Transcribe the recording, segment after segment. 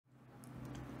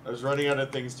I was running out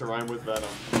of things to rhyme with Venom.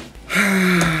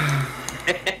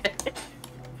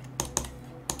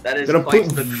 That is quite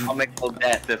the comical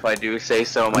death, if I do say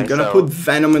so myself. I'm gonna put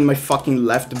Venom in my fucking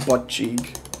left butt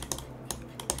cheek.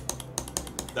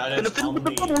 That is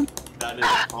commonly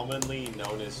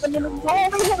known as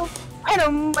steroids.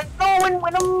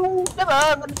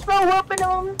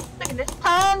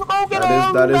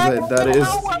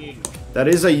 That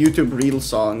is a YouTube reel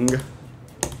song.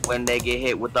 When they get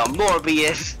hit with a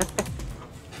Morbius.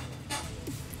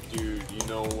 Dude, you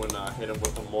know when I hit him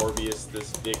with a Morbius,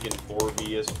 this dick in Forbes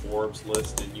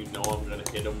list, and you know I'm gonna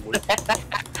hit him with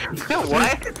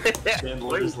what?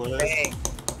 Schindler's List.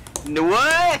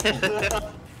 What?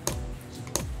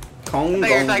 I'm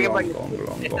gonna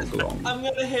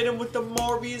hit him with the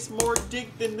Morbius, more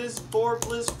dick than this Forbes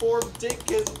list. Forbes dick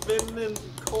has been in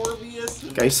Corbius.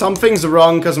 Okay, something's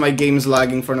wrong because my game's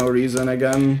lagging for no reason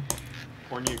again.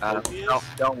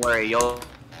 Don't worry, you'll.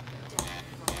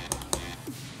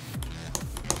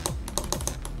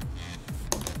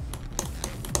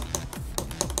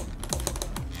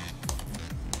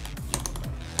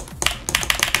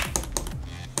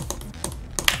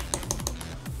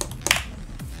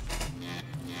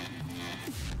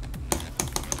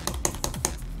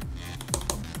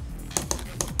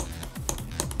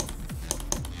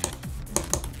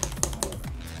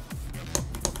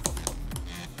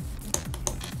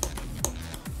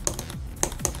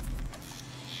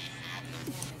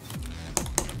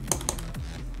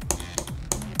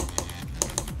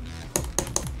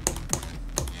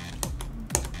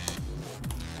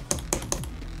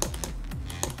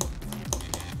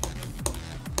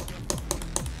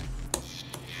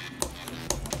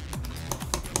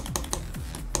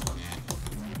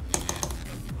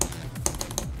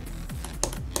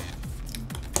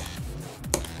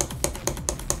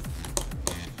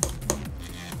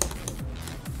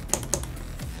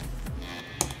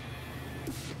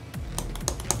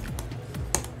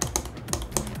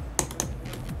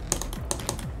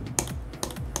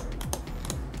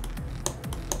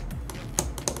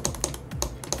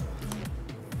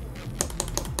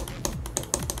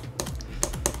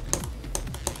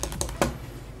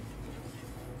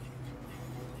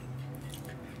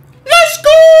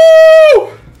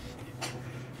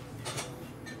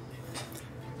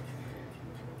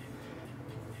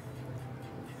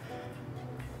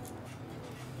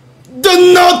 The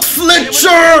Nut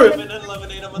Fletcher!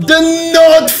 The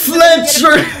Nut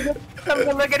Fletcher!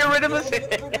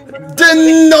 The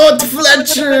Nut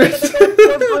Fletcher!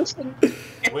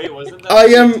 Wait, wasn't that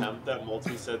the attempt that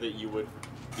Multi said that you would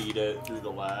beat it through the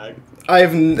lag?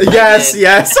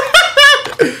 Yes.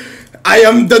 I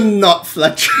am the Nut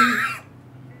Fletcher.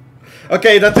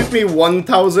 Okay, that took me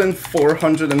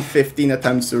 1,415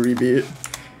 attempts to rebeat.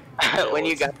 When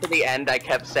you got to the end, I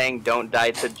kept saying, "Don't die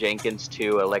to Jenkins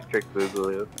 2, Electric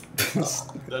Boogaloo."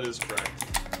 That is correct.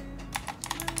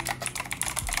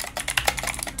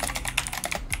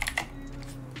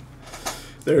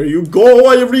 There you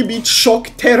go, I rebeat Shock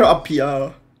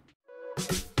Therapia.